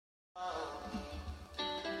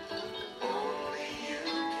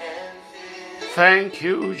Thank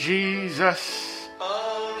you, Jesus.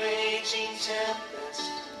 A raging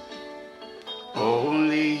tempest.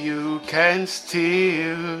 Only you can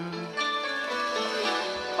still.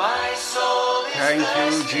 My soul is Thank you,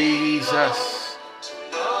 thirsty, Jesus. Lord, to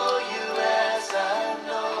know you as I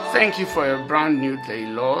know. Thank you for a brand new day,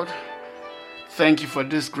 Lord. Thank you for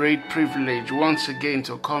this great privilege once again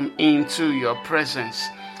to come into your presence.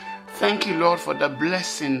 Thank you, Lord, for the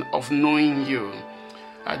blessing of knowing you.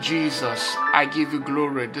 Jesus, I give you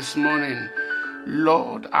glory this morning.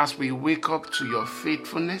 Lord, as we wake up to your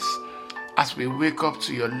faithfulness, as we wake up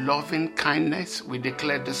to your loving kindness, we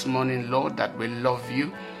declare this morning, Lord, that we love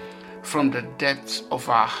you from the depths of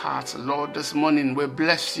our hearts. Lord, this morning we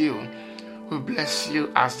bless you. We bless you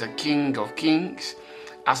as the King of Kings,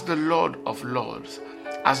 as the Lord of Lords,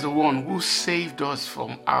 as the one who saved us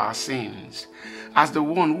from our sins, as the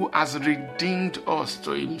one who has redeemed us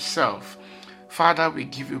to himself. Father, we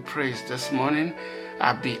give you praise this morning.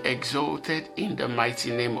 Be exalted in the mighty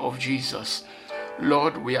name of Jesus.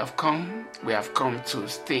 Lord, we have come to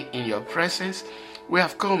stay in your presence. We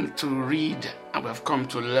have come to read and we have come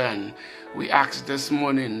to learn. We ask this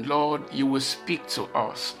morning, Lord, you will speak to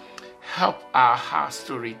us. Help our hearts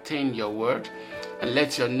to retain your word and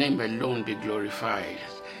let your name alone be glorified.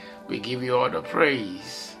 We give you all the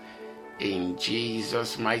praise. In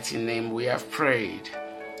Jesus' mighty name we have prayed.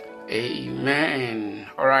 Amen.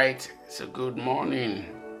 All right. So good morning,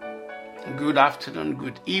 good afternoon,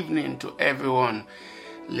 good evening to everyone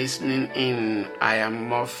listening in. I am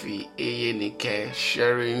Murphy Eyenike,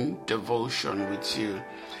 sharing devotion with you.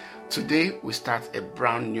 Today we start a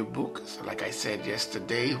brand new book. So like I said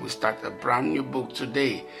yesterday, we start a brand new book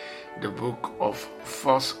today. The book of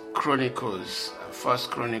 1Chronicles.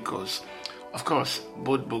 1Chronicles. Of course,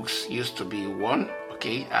 both books used to be one.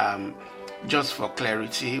 Okay. Just for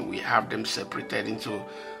clarity, we have them separated into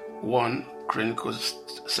 1 Chronicles,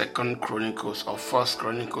 2 Chronicles, or 1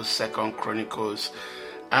 Chronicles, 2 Chronicles.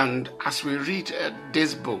 And as we read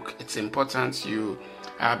this book, it's important you,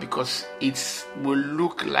 because it will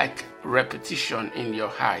look like repetition in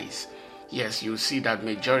your eyes. Yes, you see that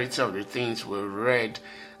majority of the things we read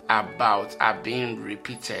about are being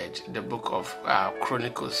repeated. The book of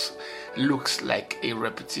Chronicles looks like a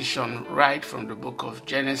repetition right from the book of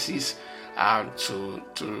Genesis to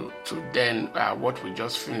then what we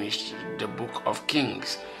just finished, the book of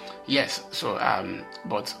Kings. Yes, so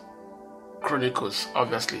but Chronicles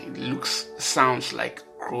obviously sounds like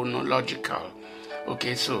chronological.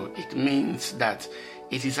 Okay, so it means that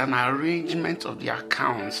it is an arrangement of the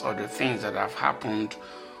accounts or the things that have happened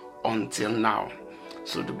until now.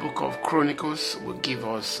 So the book of Chronicles will give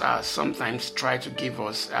us, sometimes try to give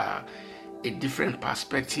us a different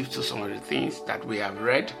perspective to some of the things that we have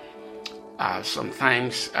read.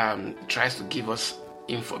 Sometimes tries to give us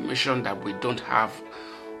information that we don't have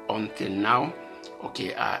until now.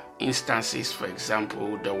 Okay, instances, for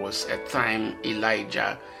example, there was a time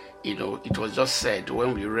Elijah, it was just said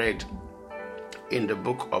when we read in the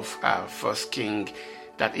book of First King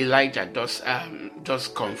that Elijah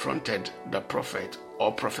just confronted the prophet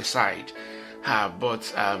or prophesied,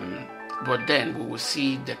 but then we will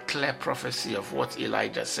see the clear prophecy of what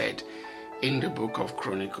Elijah said in the book of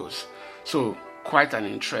Chronicles. So quite an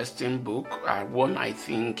interesting book, one I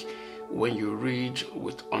think when you read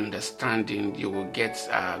with understanding you will get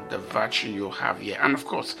the virtue you have here. And of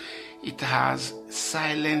course it has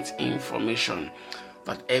silent information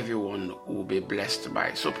that everyone will be blessed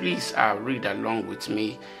by. So please read along with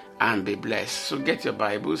me and be blessed. So get your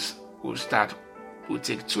Bibles. We'll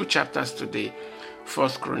take 2 chapters today, 1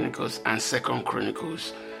 Chronicles and 2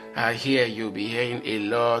 Chronicles. Here you'll be hearing a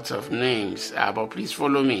lot of names, but please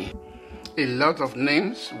follow me. A lot of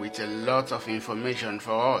names with a lot of information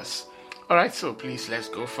for us. Alright, so please let's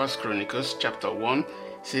go. 1 Chronicles chapter 1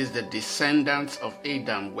 says the descendants of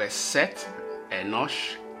Adam were Seth,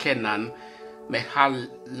 Enosh, Kenan,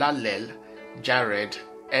 Mahalalel, Jared,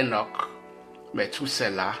 Enoch,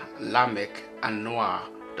 Methuselah, Lamech, and Noah.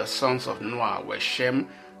 The sons of Noah were Shem,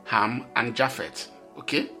 Ham, and Japheth.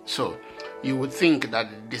 Okay, so you would think that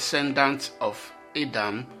the descendants of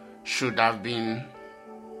Adam should have been,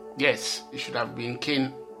 yes, it should have been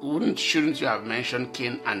Cain. Shouldn't you have mentioned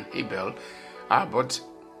Cain and Abel? But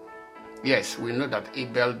yes, we know that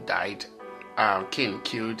Abel died. Cain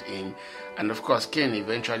killed him, and of course Cain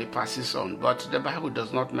eventually passes on. But the Bible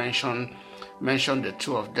does not mention the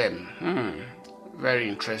two of them. Very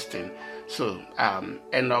interesting. So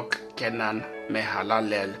Enoch, Kenan,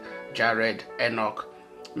 Mahalalel, Jared, Enoch,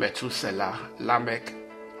 Methuselah, Lamech,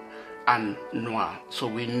 and Noah. So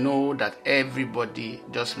we know that everybody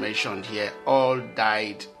just mentioned here all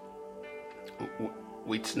died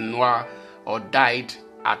with Noah or died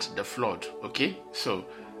at the flood. Okay, so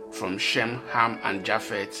from Shem, Ham, and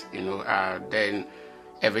Japheth, then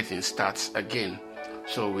everything starts again.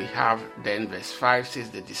 So we have then verse 5 says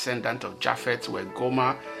the descendants of Japheth were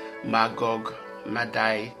Gomer, Magog,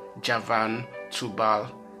 Madai, Javan, Tubal,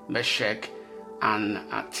 Meshech, and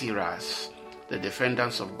Tiras. The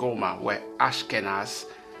descendants of Gomer were Ashkenaz,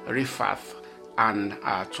 Riphath, and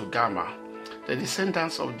Togama. The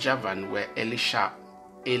descendants of Javan were Elisha,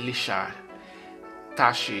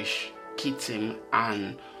 Tarshish, Kittim,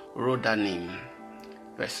 and Rodanim.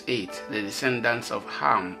 Verse 8. The descendants of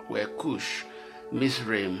Ham were Cush,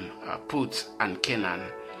 Mizraim, Put, and Canaan.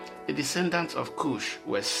 The descendants of Cush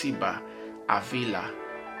were Seba, Avila,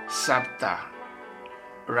 Sabta,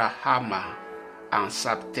 Rahama, and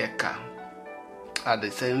Sabteka. The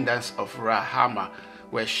descendants of Rahama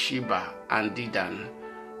were Sheba and Dedan.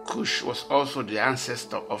 Cush was also the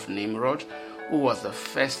ancestor of Nimrod, who was the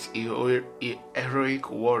first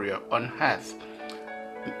heroic warrior on earth.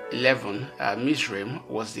 11. Mizraim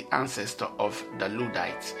was the ancestor of the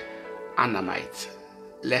Ludites, Anamites,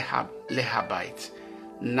 Lehabites,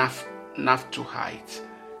 Naphtuhites.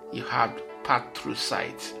 You had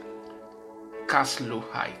Patrusites,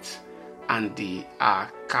 Casluhites, and the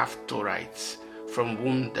Caphtorites, from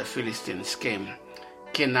whom the Philistines came.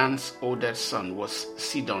 Canaan's oldest son was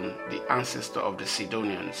Sidon, the ancestor of the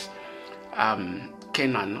Sidonians.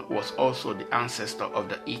 Canaan was also the ancestor of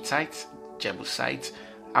the Hittites, Jebusites,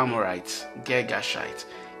 Amorites, Girgashites,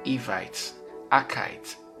 Evites,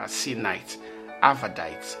 Archites, Asinites,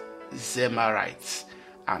 Avadites, Zemarites,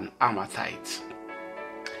 and Amathites.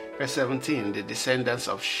 Verse 17. The descendants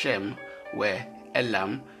of Shem were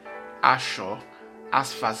Elam, Ashur,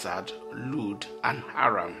 Asphazad, Lud, and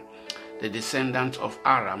Aram. The descendants of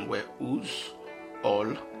Aram were Uz,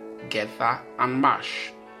 Ol, Gether, and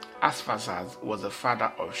Mash. Asphazad was the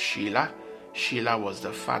father of Shelah. Shelah was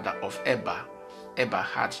the father of Eber. Eber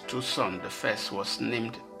had two sons. The first was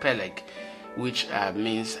named Peleg, which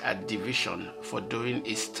means a division, for during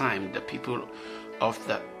his time the people of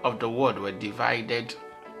the world were divided.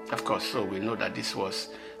 Of course, so we know that this was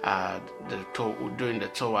during the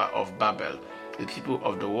Tower of Babel. The people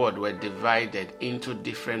of the world were divided into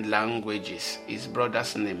different languages. His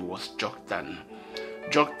brother's name was Joktan.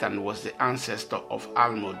 Joktan was the ancestor of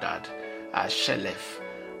Almodad, Shelef,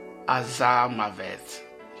 Azarmaveth,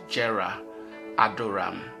 Jerah,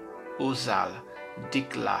 Adoram, Uzal,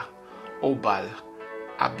 Dikla, Obal,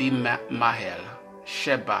 Abimahel,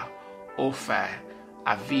 Sheba, Ophir,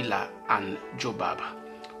 Avila, and Jobab.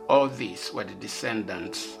 All these were the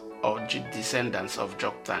descendants of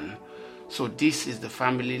Joktan. So this is the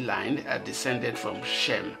family line descended from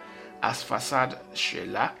Shem, Asphazad,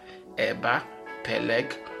 Shelah, Eber,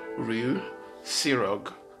 Peleg, Reu,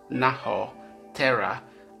 Sirog, Nahor, Terah,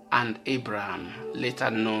 and Abraham, later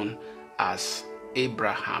known as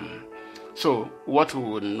Abraham. So what we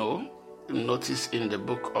will notice in the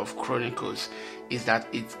book of Chronicles is that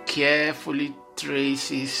it carefully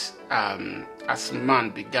traces as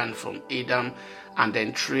man began from Adam, and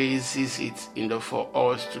then traces it for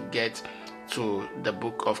us to get to the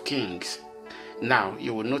book of Kings. Now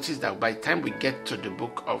you will notice that by the time we get to the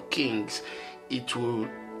book of Kings, it will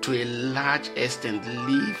to a large extent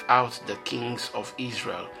leave out the kings of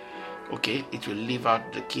Israel. Okay, it will leave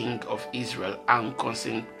out the king of Israel and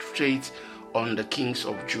concentrate on the kings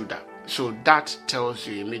of Judah. So that tells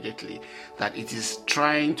you immediately that it is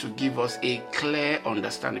trying to give us a clear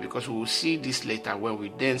understanding, because we will see this later when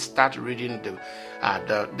we then start reading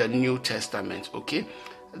the New Testament. Okay,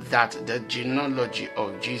 that the genealogy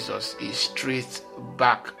of Jesus is traced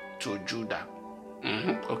back to Judah.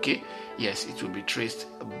 Okay, yes, it will be traced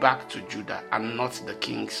back to Judah and not the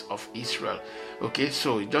kings of Israel. Okay,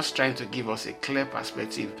 so just trying to give us a clear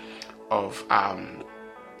perspective of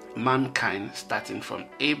mankind, starting from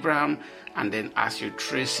Abraham, and then as you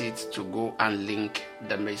trace it to go and link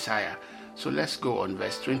the Messiah. So let's go on.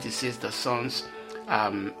 Verse 20 says the sons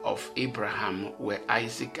of Abraham were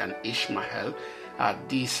Isaac and Ishmael.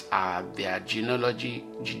 These are their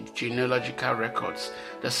genealogical records.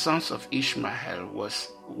 The sons of Ishmael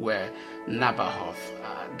were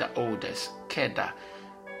Nabahoth, the oldest, Kedar,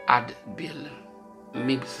 Adbil,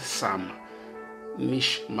 Mibsam,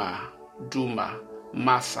 Mishma, Duma,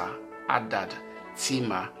 Massa, Adad,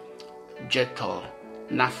 Tima, Jethol,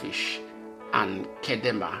 Naphish, and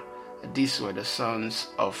Kedema. These were the sons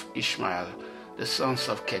of Ishmael. The sons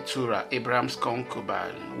of Keturah, Abraham's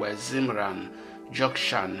concubine, were Zimran,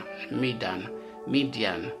 Jokshan,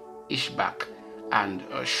 Midian, Ishbak, and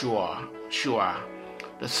Shua.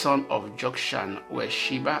 The sons of Jokshan were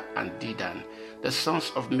Sheba and Dedan. The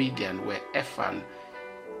sons of Midian were Ephan,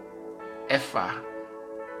 Ephah,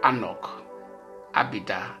 Anok,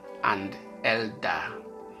 Abida, and Eldah.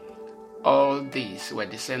 All these were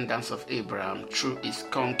descendants of Abraham through his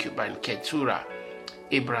concubine Keturah.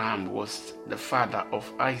 Abraham was the father of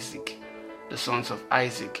Isaac. The sons of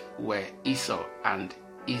Isaac were Esau and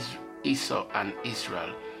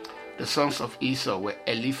Israel. The sons of Esau were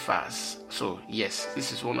Eliphaz. So yes,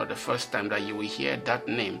 this is one of the first time that you will hear that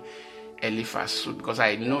name, Eliphaz. So, because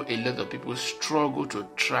I know a lot of people struggle to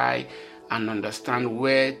try and understand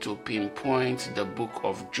where to pinpoint the book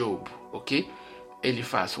of Job. Okay,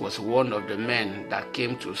 Eliphaz was one of the men that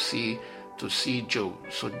came to see Job.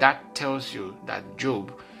 So that tells you that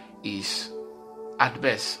Job is, at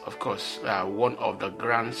best, of course, one of the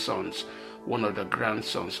grandsons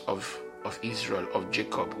of Israel, of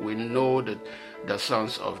Jacob. We know that the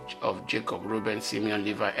sons of Jacob, Reuben, Simeon,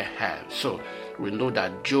 Levi, and Hel. So we know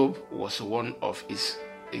that Job was one of his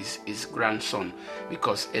grandson,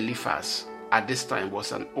 because Eliphaz at this time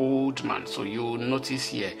was an old man. So you notice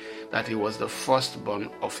here that he was the firstborn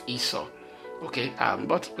of Esau. Okay,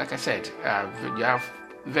 but like I said, you have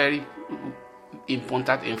very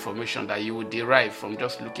important information that you would derive from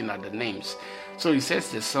just looking at the names. So he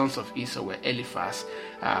says the sons of Esau were Eliphaz,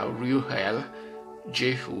 Reuel,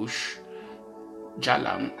 Jehush,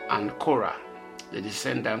 Jalam, and Korah. The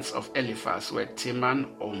descendants of Eliphaz were Teman,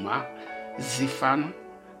 Omar, Ziphan,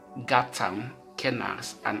 Gatam,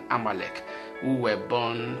 Kenaz, and Amalek, who were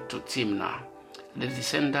born to Timnah. The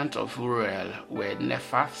descendants of Reuel were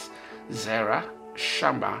Nephath, Zerah,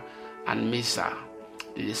 Shammah, and Mizah.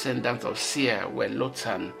 The descendants of Seir were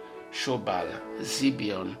Lotan, Shobal,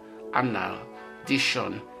 Zibeon, Anal,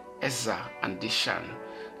 Dishon, Ezer, and Dishan.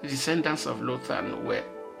 The descendants of Lotan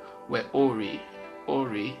were Ori,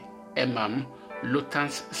 Emam.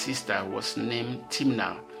 Lotan's sister was named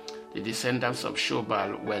Timnah. The descendants of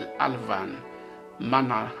Shobal were Alvan,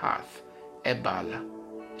 Manahath, Ebal,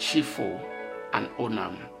 Shipho, and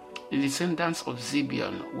Onam. The descendants of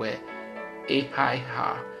Zibeon were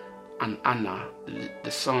Ahihah and Anna.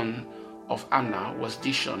 The son of Anna was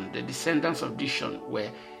Dishon. The descendants of Dishon were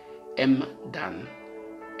Emdan,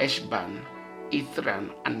 Eshban,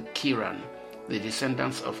 Ithran, and Kiran. The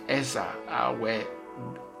descendants of Ezer were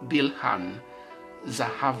Bilhan,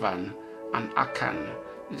 Zahavan, and Akan.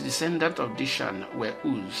 The descendants of Dishan were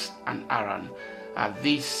Uz and Aran.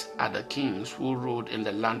 These are the kings who ruled in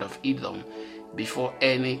the land of Edom before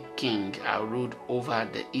any king ruled over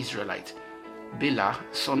the Israelites. Bela,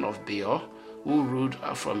 son of Beor, who ruled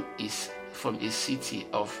from his city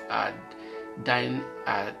of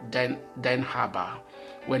Dinhabah.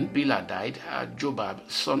 When Bela died, Jobab,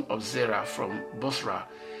 son of Zerah from Bosra,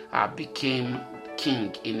 became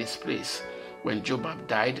king in his place. When Jobab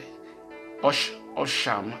died,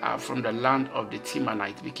 Osham from the land of the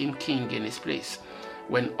Timanites became king in his place.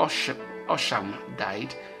 When Osham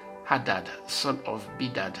died, Hadad, son of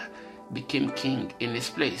Bedad, became king in his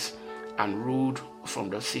place and ruled from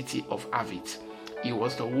the city of Avit. He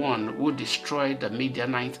was the one who destroyed the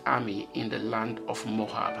Midianite army in the land of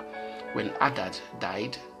Moab. When Hadad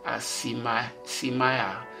died,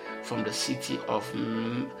 Shemaiah from the city of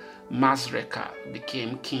Masrekah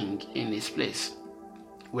became king in his place.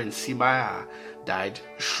 When Shemaiah died,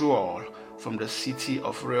 Shual from the city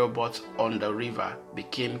of Rehoboth on the river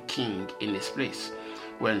became king in his place.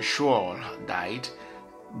 When Shual died,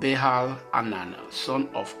 Baal Anan, son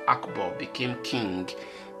of Akbor, became king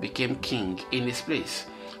in his place.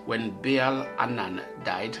 When Baal Anan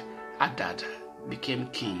died, Hadad became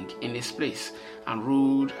king in his place and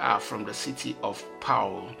ruled from the city of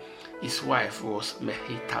Paul. His wife was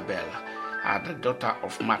Mehetabel, the daughter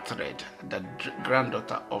of Matred, the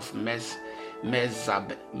granddaughter of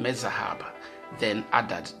Mezahab. Then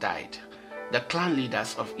Hadad died. The clan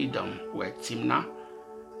leaders of Edom were Timnah,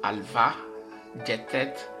 Alva,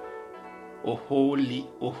 Jetet,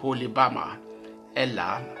 Oholibama,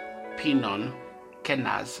 Elah, Pinon,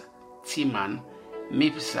 Kenaz, Timan,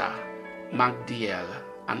 Mibzah, Magdiel,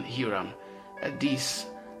 and Hiram. These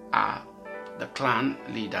are the clan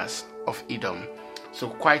leaders of Edom. So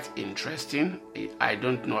quite interesting. I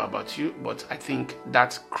don't know about you, but I think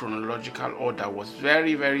that chronological order was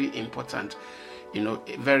very, very important.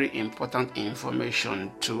 Very important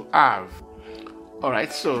information to have. All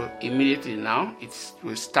right, so immediately now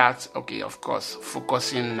we start, of course,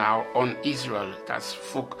 focusing now on Israel. That's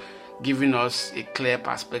giving us a clear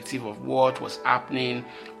perspective of what was happening,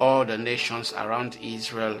 all the nations around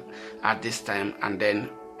Israel at this time, and then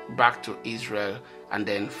back to Israel, and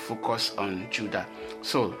then focus on Judah.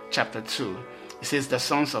 So, chapter 2, it says the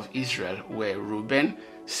sons of Israel were Reuben,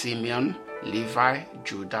 Simeon, Levi,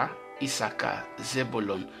 Judah, Issachar,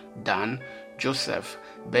 Zebulun, Dan, Joseph,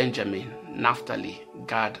 Benjamin, Naphtali,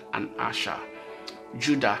 Gad, and Asher.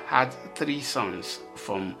 Judah had 3 sons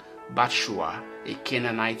from Bathshua, a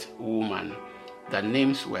Canaanite woman. Their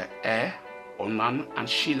names were Onan, and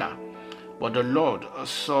Shelah. But the Lord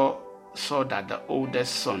saw that the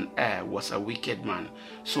oldest son was a wicked man,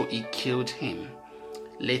 so he killed him.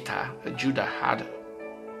 Later, Judah had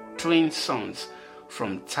twin sons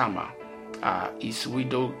from Tamar, his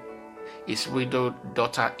widowed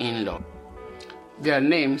daughter-in-law. Their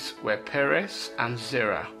names were Perez and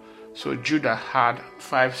Zerah. So Judah had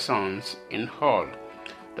 5 sons in all.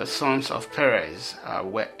 The sons of Perez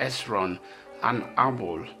were Ezron and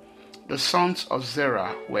Abul. The sons of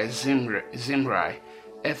Zerah were Zimri,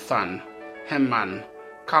 Ethan, Heman,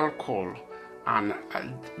 Calcol, and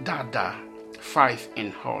Dada, 5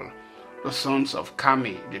 in all. The sons of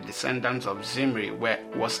Carmi, the descendants of Zimri,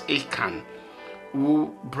 was Achan,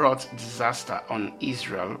 who brought disaster on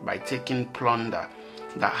Israel by taking plunder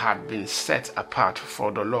that had been set apart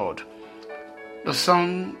for the Lord. The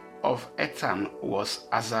son of Ethan was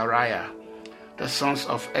Azariah. The sons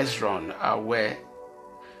of Ezron were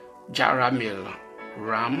Jaramil,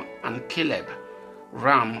 Ram, and Caleb.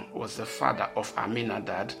 Ram was the father of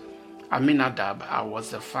Aminadab. Aminadab was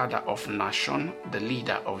the father of Nahshon, the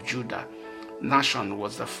leader of Judah. Nahshon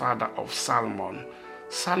was the father of Salmon.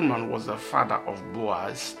 Salmon was the father of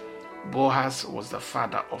Boaz. Boaz was the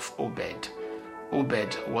father of Obed.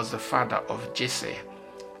 Obed was the father of Jesse.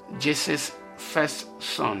 Jesse's first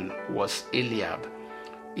son was Eliab.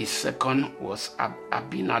 His second was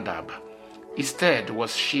Abinadab. His third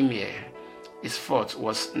was Shimei. His fourth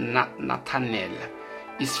was Nathanael.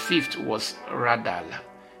 His fifth was Radal.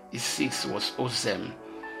 His sixth was Ozem.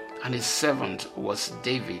 And his seventh was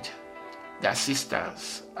David. Their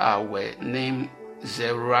sisters were named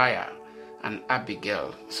Zeruiah and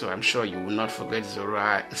Abigail. So I'm sure you will not forget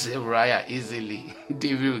Zeruiah easily.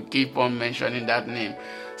 David will keep on mentioning that name.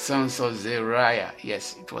 Sons of Zeruiah.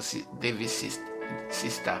 Yes, it was David's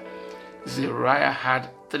sister. Zeruiah had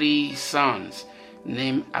 3 sons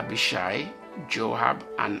named Abishai, Joab,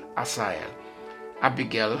 and Asahel.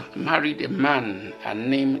 Abigail married a man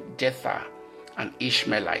named Jether, an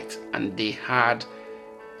Ishmaelite, and they had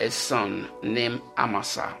a son named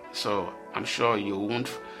Amasa. So I'm sure you won't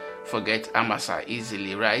forget Amasa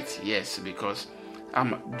easily, right? Yes, because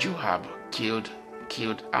Joab killed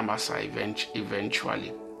Amasa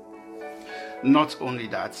eventually. Not only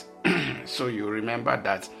that, so you remember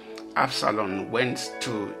that Absalom went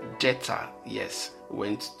to Jether,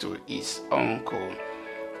 went to his uncle.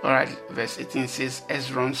 Alright, verse 18 says,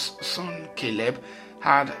 Ezron's son Caleb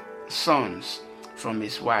had sons from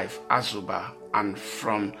his wife Azubah and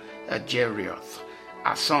from Jerioth.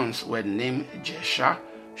 Her sons were named Jesha,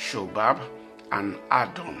 Shobab, and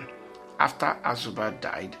Adon. After Azubah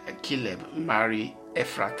died, Caleb married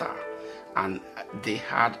Ephrathah, and they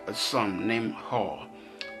had a son named Hur.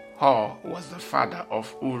 Hur was the father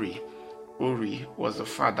of Uri. Uri was the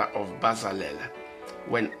father of Bezalel.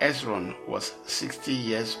 When Ezron was 60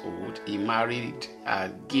 years old, he married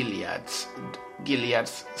Gilead's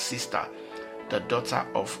sister, the daughter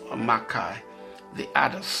of Maachah. They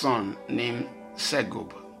had a son named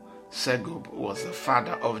Segub. Segub was the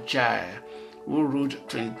father of Jair, who ruled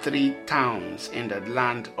 23 towns in the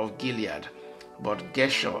land of Gilead. But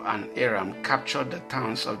Geshur and Aram captured the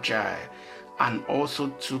towns of Jair and also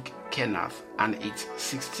took Kenath and its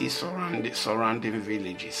 60 surrounding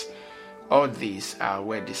villages. All these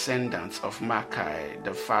were descendants of Maachah,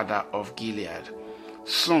 the father of Gilead.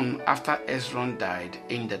 Soon after Ezron died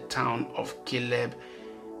in the town of Caleb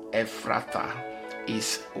Ephrathah,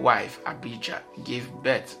 his wife Abijah gave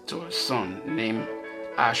birth to a son named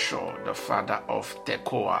Ashur, the father of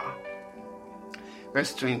Tekoa.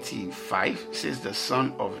 Verse 25 says the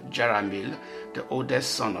son of Jaramil, the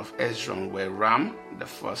oldest son of Ezron, were Ram, the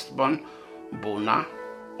firstborn, Bona,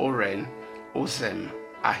 Oren, Ozem,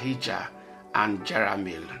 Ahijah, and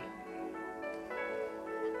Jaramil.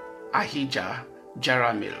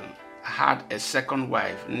 Jaramil had a second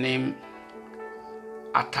wife named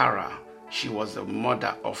Atara. She was the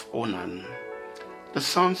mother of Onan. The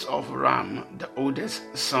sons of Ram, the oldest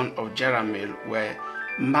son of Jaramil, were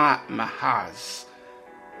Mahaz,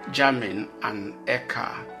 Jamin, and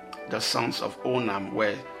Eka. The sons of Onam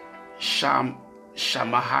were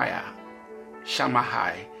Shammahai,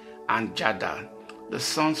 and Jada. The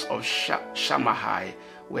sons of Shammahai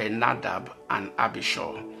were Nadab and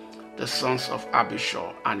Abishur. The sons of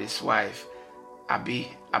Abishur and his wife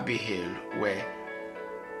Abihail were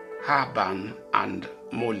Haban and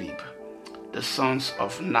Molib. The sons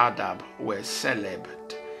of Nadab were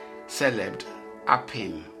Seled,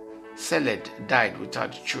 Apim. Seled died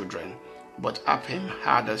without children, But Abim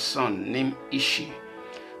had a son named Ishi.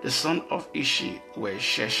 The son of Ishi was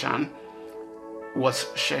Sheshan.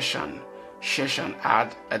 Sheshan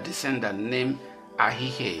had a descendant named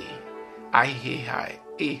Ahihai.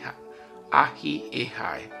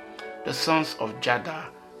 The sons of Jada,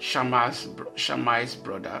 Shammai's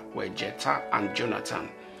brother, were Jetha and Jonathan.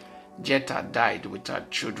 Jetha died without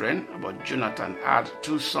children, but Jonathan had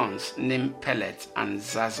two sons named Pelet and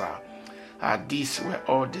Zaza. These were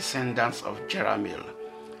all descendants of Jerahmeel.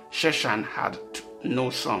 Sheshan had no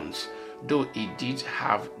sons, though he did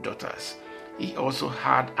have daughters. He also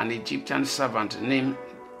had an Egyptian servant named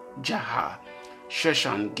Jaha.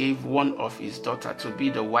 Sheshan gave one of his daughters to be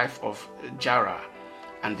the wife of Jarah,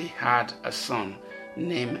 and they had a son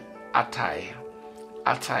named Attai.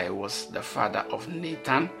 Attai was the father of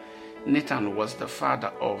Nathan. Nathan was the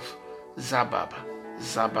father of Zabab.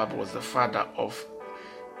 Zabab was the father of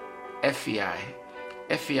Ephiai.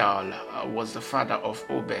 Ephial was the father of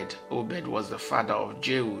Obed. Obed was the father of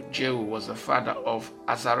Jehu. Jehu was the father of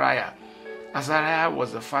Azariah. Azariah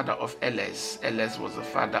was the father of Elez. Elez was the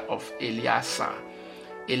father of Eleazar.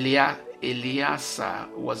 Eleazar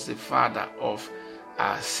was the father of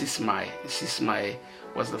Sismai. Sismai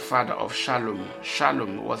was the father of Shalom.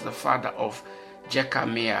 Shalom was the father of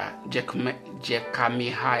Jekamiah.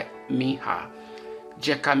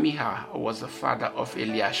 Jekamiah was the father of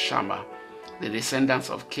Eliashama. The descendants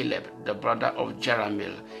of Caleb, the brother of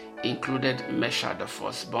Jerahmeel, included Mesha the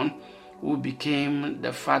firstborn, who became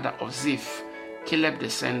the father of Ziph. Caleb's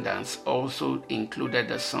descendants also included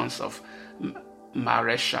the sons of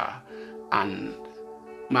Maresha and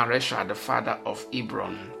Maresha, the father of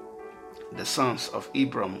Hebron. The sons of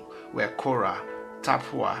Hebron were Korah,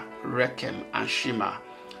 Tapua, Rechem, and Shema.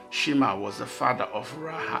 Shema was the father of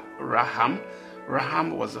Raham.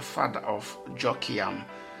 Raham was the father of Jokiam.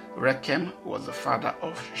 Rechem was the father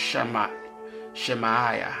of Shemaiah.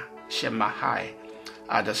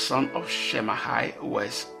 The son of Shemaiah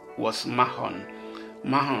was Mahon.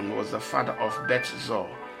 Mahon was the father of Beth-Zor.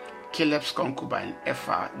 Caleb's concubine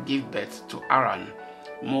Ephah gave birth to Aran,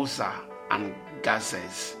 Mosa, and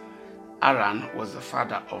Gazez. Aran was the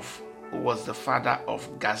father of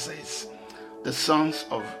Gazez. The sons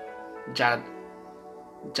of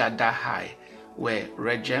Jadahai were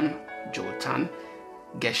Regem, Jotan,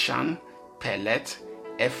 Geshan, Pelet,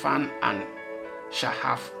 Ephan, and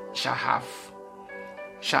Sha'af.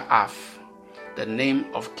 The name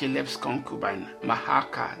of Caleb's concubine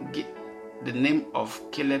Mahaka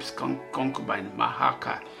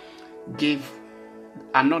gave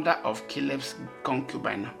another of Caleb's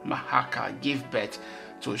concubine Mahaka gave birth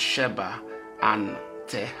to Sheba and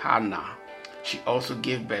Tehana. She also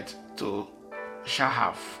gave birth to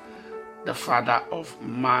Shahaf, the father of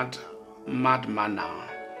Madmana,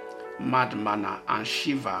 and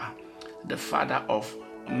Shiva, the father of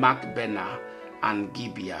Macbena and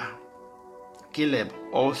Gibeah. Caleb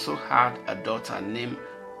also had a daughter named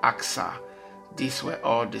Aksa. These were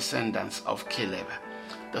all descendants of Caleb.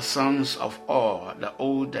 The sons of Ur, the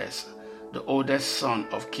oldest son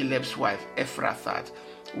of Caleb's wife Ephrathah,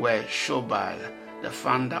 were Shobal, the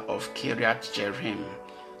founder of Kiriath Jearim,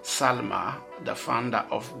 Salma, the founder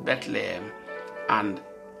of Bethlehem, and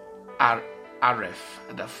Areph,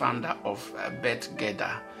 the founder of Beth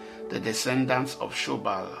Geder. The descendants of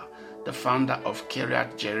Shobal, the founder of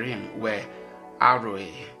Kiriath Jearim, were Aroe,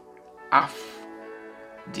 Af,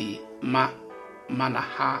 the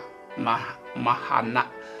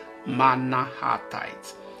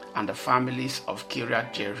Manahathites, and the families of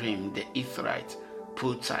Kiriath Jearim, the Ithrites,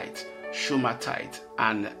 Putite, Shumatite,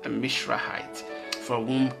 and Mishrahite, from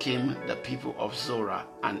whom came the people of Zorah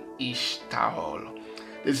and Ishtaol.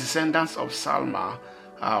 The descendants of Salma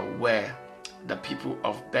were the people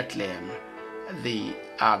of Bethlehem, the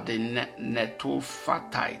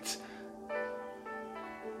Netophathites,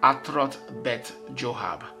 Atroth Beth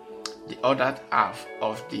Joab, the other half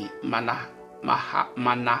of the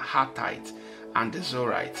Manahathites and the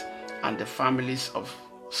Zorites, and the families of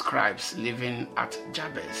scribes living at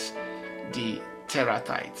Jabez, the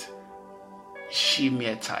Terathites,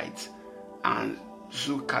 Shimeathites, and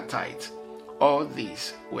Zukathites. All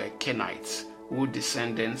these were Kenites, who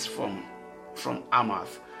descended from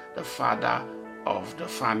Amath, the father of the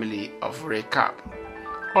family of Rechab.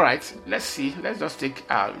 All right, let's just take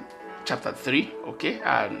chapter 3, okay,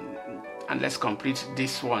 and let's complete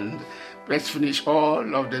this one. Let's finish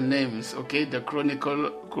all of the names, okay, the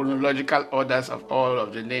chronological orders of all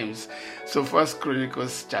of the names. So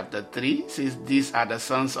 1Chronicles chapter 3 says, these are the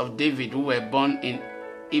sons of David who were born in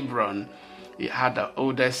Hebron. He had the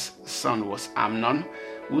oldest son was Amnon,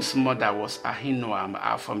 whose mother was Ahinoam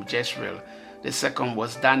from Jezreel. The second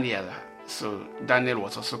was Daniel, So Daniel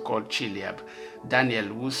was also called Chileab. Daniel,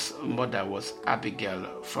 whose mother was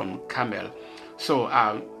Abigail from Carmel. So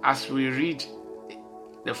as we read,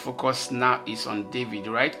 the focus now is on David,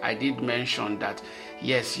 right? I did mention that,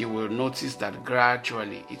 yes, you will notice that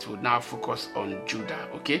gradually it will now focus on Judah,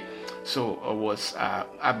 okay? So the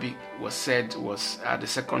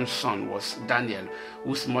second son was Daniel,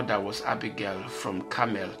 whose mother was Abigail from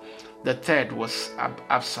Carmel. The third was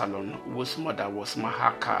Absalom, whose mother was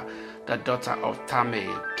Mahakah, the daughter of Tamai,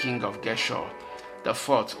 king of Geshur. The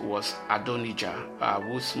fourth was Adonijah,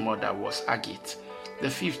 whose mother was Agit. The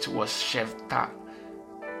fifth was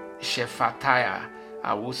Shephatiah,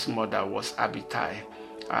 whose mother was Abitai.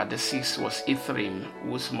 The sixth was Ithrim,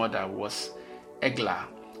 whose mother was Eglah,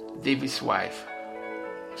 David's wife.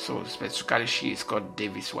 So specifically, she is called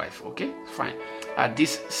David's wife. Okay, fine.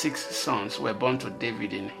 These 6 sons were born to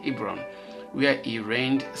David in Hebron, where he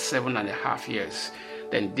reigned 7.5 years.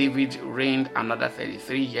 Then David reigned another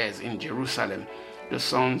 33 years in Jerusalem. The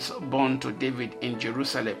sons born to David in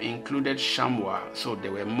Jerusalem included Shammua, so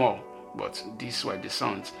there were more, but these were the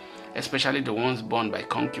sons, especially the ones born by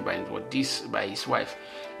concubines, but this by his wife.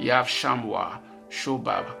 You have Shammua,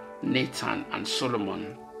 Shobab, Nathan, and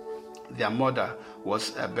Solomon. Their mother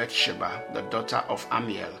was Bathsheba, the daughter of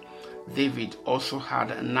Amiel. David also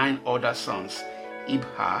had 9 other sons: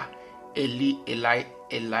 Ibhar, Elishua,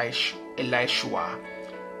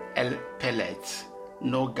 Elpelet,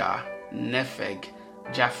 Noga, Nepheg,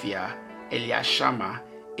 Japhia, Eliashama,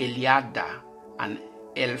 Eliada, and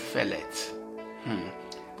Elphelet.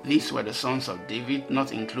 These were the sons of David,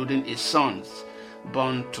 not including his sons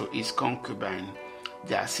born to his concubine.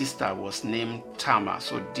 Their sister was named Tamar.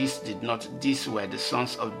 So these were the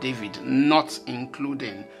sons of David, not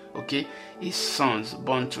including, his sons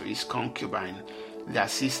born to his concubine. Their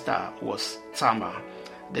sister was Tamar.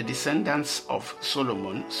 The descendants of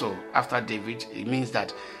Solomon, so after David, it means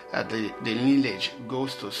that the lineage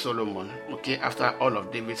goes to Solomon. After all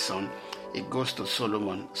of David's sons, it goes to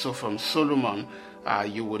Solomon. So from Solomon,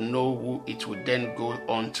 you will know who it would then go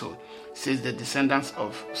on to. It says the descendants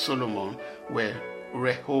of Solomon were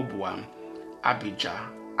Rehoboam, Abijah,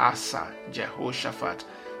 Asa, Jehoshaphat,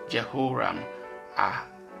 Jehoram,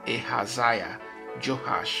 Ahaziah,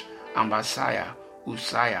 Joash, Amaziah,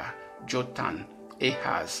 Uzziah, Jotham,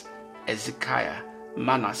 Ahaz, Ezekiah,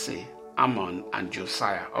 Manasseh, Ammon, and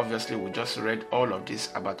Josiah. Obviously, we just read all of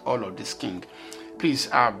this about all of these kings. Please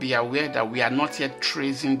be aware that we are not yet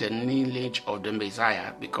tracing the lineage of the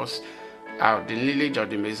Messiah, because the lineage of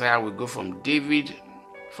the Messiah will go from David.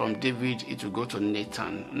 From David, it will go to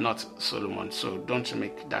Nathan, not Solomon. So don't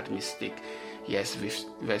make that mistake. Yes, verse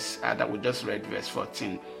that we just read, verse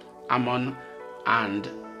 14. Ammon and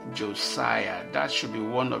Josiah. That should be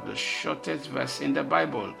one of the shortest verses in the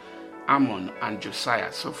Bible. Ammon and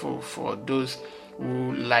Josiah. So for those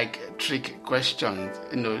who like trick questions,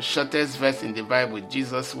 shortest verse in the Bible,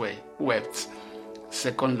 Jesus wept.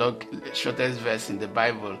 Second shortest verse in the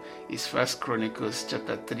Bible is 1Chronicles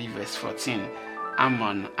chapter 3 verse 14.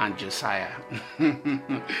 Ammon and Josiah.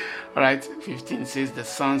 Alright, 15 says the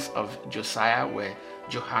sons of Josiah were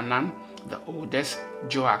Johanan, the oldest,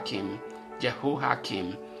 Joachim,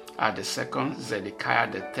 Jehoiakim, the second,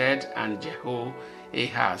 Zedekiah the third, and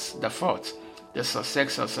Jehoahaz the fourth. The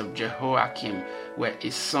successors of Jehoiakim were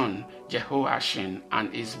his son Jehoiachin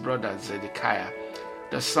and his brother Zedekiah.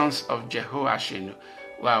 The sons of Jehoiachin,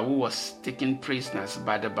 who was taken prisoners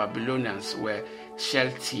by the Babylonians, were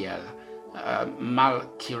Shealtiel,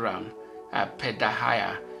 Malkiram,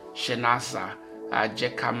 Pedahiah, Shenazar,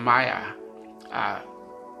 Jechamiah,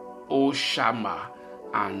 Oshama,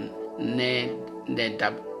 and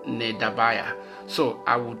Nedabiah. So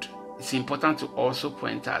it's important to also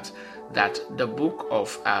point out that the book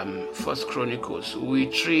of 1Chronicles, we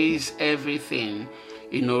trace everything,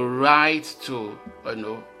 right to,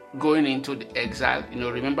 going into the exile.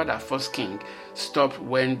 Remember that First King stopped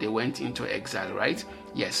when they went into exile, right?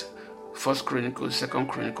 Yes. 1Chronicles,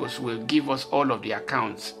 2Chronicles will give us all of the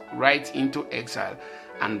accounts right into exile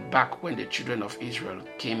and back when the children of Israel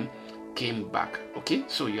came back.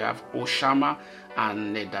 So you have Oshama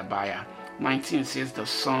and Nedabiah. 19 says the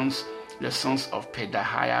sons of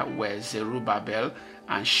Pedahiah were Zerubbabel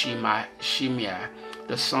and Shimei.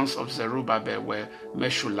 The sons of Zerubbabel were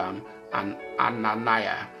Meshullam and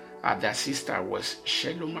Ananiah. Their sister was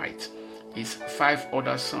Shelomite. His 5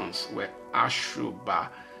 other sons were Ashubah,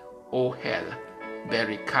 Ohel,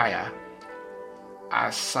 Berechiah,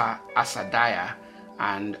 Asadiah,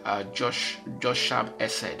 and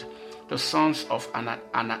Joshab-Esed. The sons of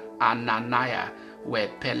Ananiah were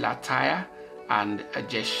Pelatiah and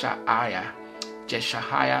Jeshahiah.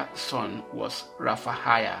 Jeshahiah's son was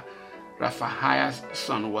Raphahiah. Raphaiah's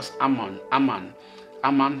son was Ammon's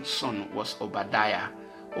son was Obadiah.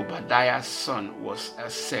 Obadiah's son was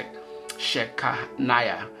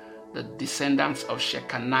Shechaniah. The descendants of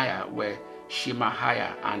Shechaniah were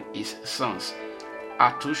Shemaiah and his sons,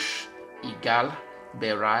 Atush, Igal,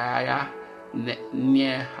 Beriah,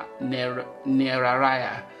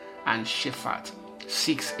 Nerariah, and Shaphat,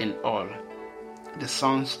 6 in all. The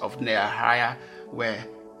sons of Nehemiah were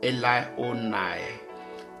Elionai,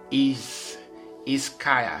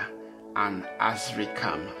 Iskiah, and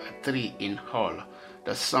Azrikam, 3 in all.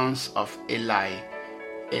 The sons of Elionai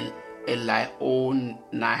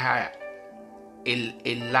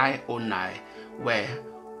were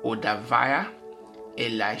Odaviah,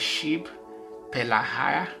 Elishib,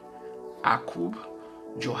 Pelahiah, Akub,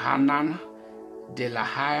 Johanan,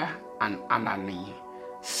 Delahiah, and Anani,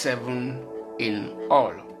 7 in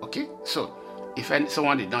all. Okay, so if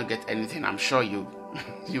someone did not get anything, I'm sure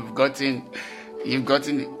you've gotten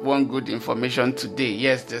one good information today.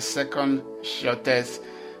 Yes, the second shortest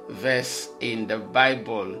verse in the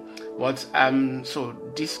Bible. So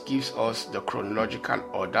this gives us the chronological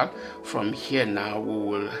order. From here now, we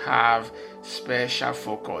will have special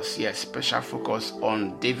focus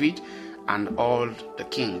on David and all the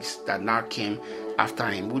kings that now came after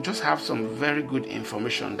him. We'll just have some very good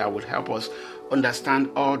information that would help us understand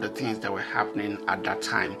all the things that were happening at that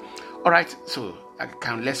time. All right, so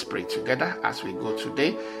let's pray together as we go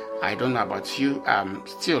today. I don't know about you,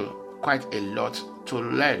 still quite a lot to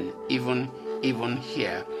learn, even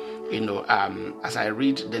here. As I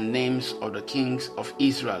read the names of the kings of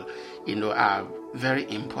Israel, are very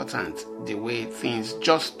important. The way things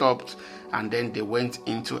just stopped and then they went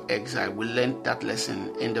into exile. We learned that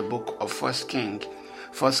lesson in the book of First Kings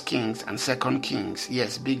and Second Kings.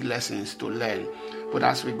 Yes, big lessons to learn. But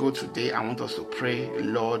as we go today, I want us to pray,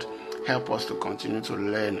 Lord, help us to continue to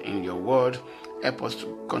learn in your word. Help us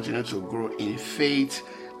to continue to grow in faith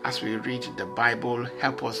as we read the Bible.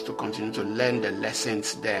 Help us to continue to learn the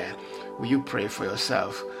lessons there. Will you pray for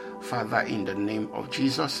yourself? Father, in the name of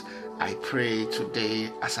Jesus, I pray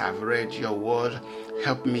today as I've read your word,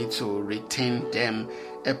 help me to retain them.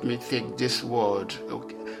 Help me take this word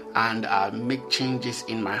and make changes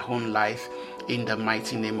in my own life in the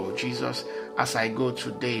mighty name of Jesus. As I go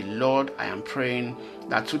today, Lord, I am praying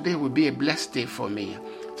that today will be a blessed day for me.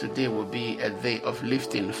 Today will be a day of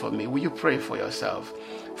lifting for me. Will you pray for yourself?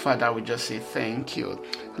 Father, we just say thank you.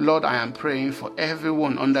 Lord, I am praying for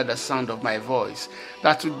everyone under the sound of my voice,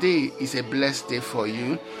 that today is a blessed day for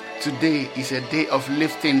you. Today is a day of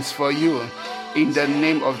liftings for you. In the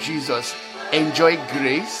name of Jesus, enjoy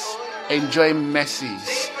grace, enjoy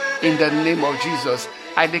mercies. In the name of Jesus,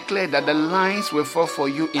 I declare that the lines will fall for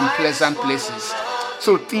you in pleasant places.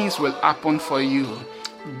 So things will happen for you.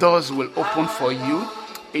 Doors will open for you.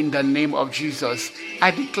 In the name of Jesus,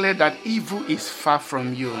 I declare that evil is far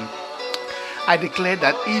from you. I declare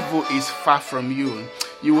that evil is far from you.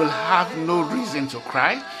 You will have no reason to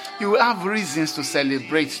cry. You will have reasons to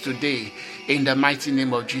celebrate today. In the mighty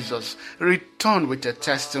name of Jesus, return with a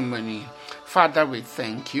testimony. Father, we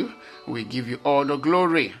thank you. We give you all the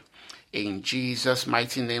glory. In Jesus'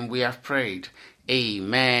 mighty name we have prayed.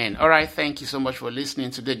 Amen. All right, thank you so much for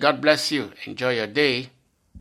listening today. God bless you. Enjoy your day.